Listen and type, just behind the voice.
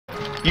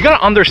You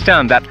gotta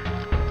understand that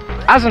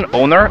as an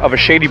owner of a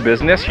shady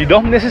business, you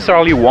don't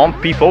necessarily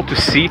want people to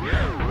see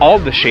all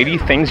the shady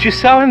things you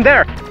sell in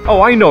there.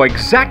 Oh, I know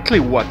exactly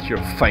what you're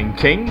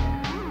thinking.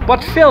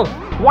 But Phil,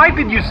 why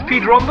did you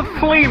speedrun the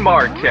flea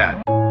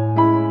market?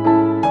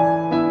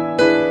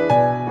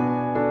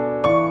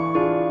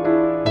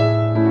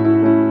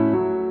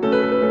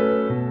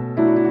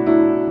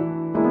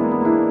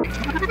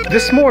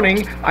 This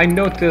morning, I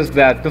noticed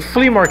that the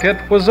flea market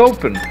was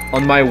open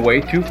on my way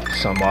to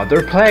some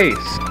other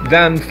place.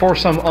 Then, for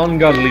some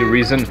ungodly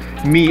reason,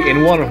 me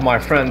and one of my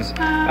friends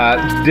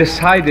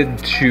decided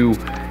to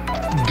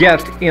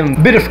get in.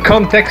 Bit of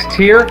context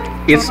here,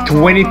 it's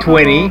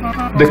 2020,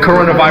 the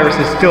coronavirus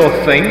is still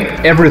a thing.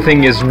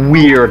 Everything is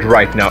weird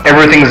right now.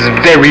 Everything's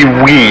very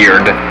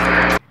weird.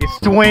 It's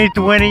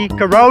 2020,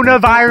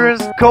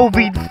 coronavirus,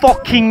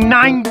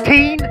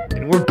 COVID-19,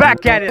 and we're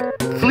back at it,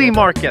 flea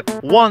market,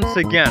 once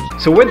again.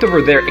 So went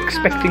over there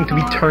expecting to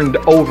be turned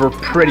over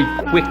pretty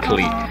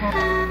quickly.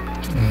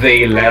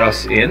 They let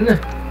us in.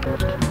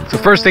 So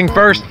first thing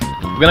first,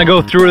 we're gonna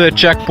go through the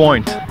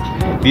checkpoint.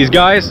 These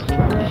guys,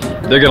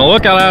 they're gonna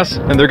look at us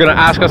and they're gonna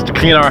ask us to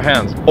clean our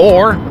hands.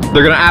 Or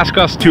they're gonna ask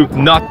us to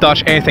not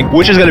touch anything,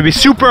 which is gonna be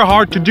super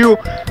hard to do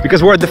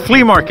because we're at the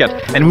flea market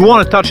and we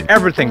wanna touch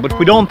everything, but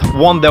we don't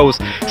want those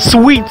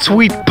sweet,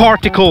 sweet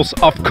particles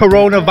of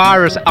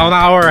coronavirus on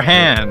our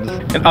hands.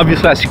 And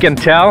obviously, as you can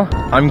tell,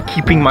 I'm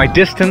keeping my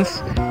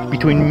distance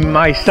between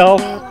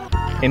myself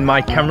and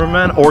my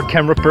cameraman or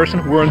camera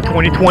person. We're in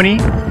 2020,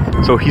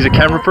 so he's a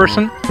camera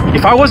person.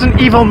 If I was an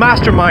evil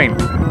mastermind,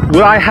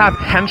 would I have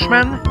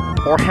henchmen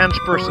or hench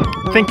person?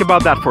 Think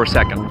about that for a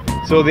second.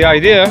 So the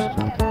idea,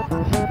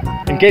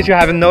 in case you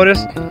haven't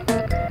noticed,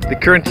 the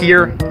current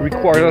year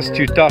requires us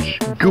to touch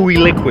gooey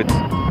liquids.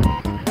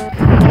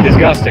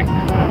 Disgusting.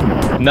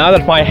 Now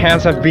that my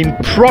hands have been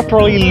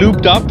properly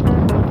lubed up,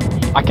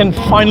 I can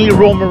finally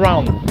roam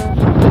around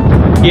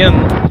in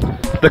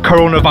the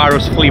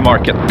coronavirus flea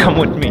market. Come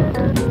with me,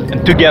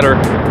 and together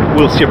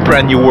we'll see a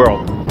brand new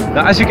world.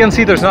 Now, as you can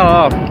see, there's not a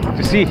lot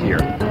to see here.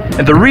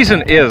 And the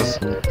reason is,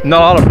 not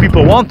a lot of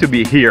people want to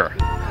be here.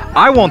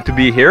 I want to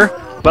be here,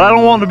 but I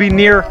don't want to be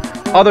near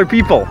other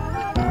people.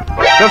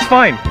 That's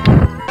fine.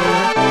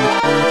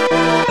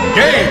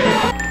 Game!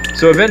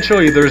 So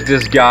eventually there's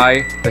this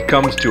guy that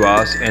comes to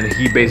us and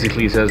he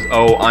basically says,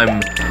 oh,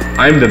 I'm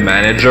the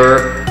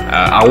manager,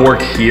 I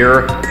work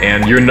here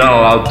and you're not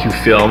allowed to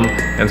film.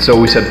 And so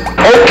we said,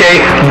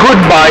 okay,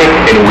 goodbye,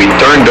 and we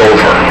turned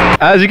over.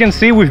 As you can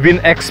see, we've been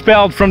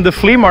expelled from the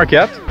flea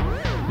market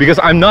because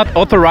I'm not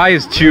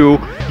authorized to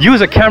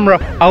use a camera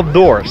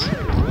outdoors.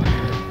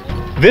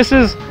 This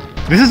is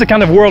the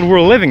kind of world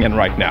we're living in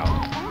right now.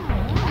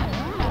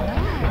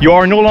 You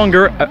are no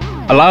longer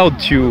allowed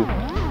to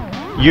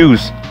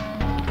use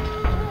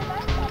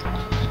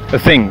the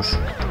things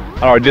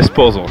at our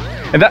disposal.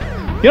 And that,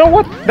 you know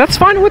what? That's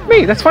fine with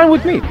me. That's fine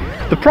with me.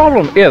 The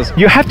problem is,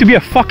 you have to be a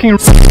fucking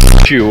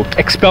to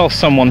expel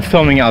someone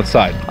filming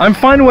outside. I'm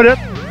fine with it,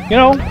 you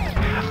know.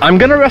 I'm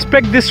gonna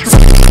respect this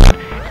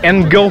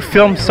and go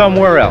film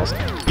somewhere else.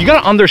 You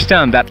gotta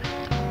understand that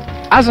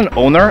as an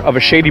owner of a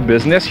shady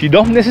business, you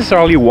don't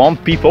necessarily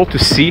want people to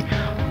see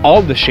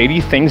all the shady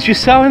things you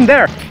sell in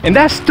there. And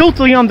that's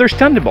totally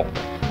understandable.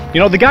 You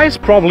know, the guy is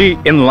probably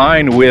in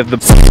line with the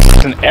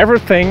and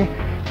everything,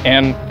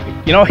 and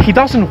you know, he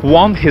doesn't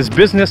want his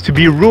business to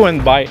be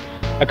ruined by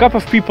a couple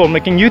of people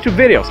making YouTube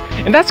videos.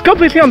 And that's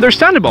completely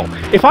understandable.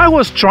 If I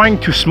was trying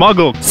to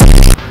smuggle,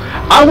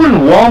 I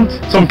wouldn't want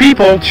some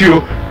people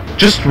to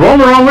just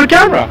roam around with a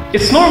camera.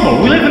 It's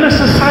normal. We live in a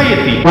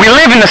society. We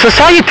live in a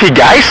society,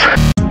 guys.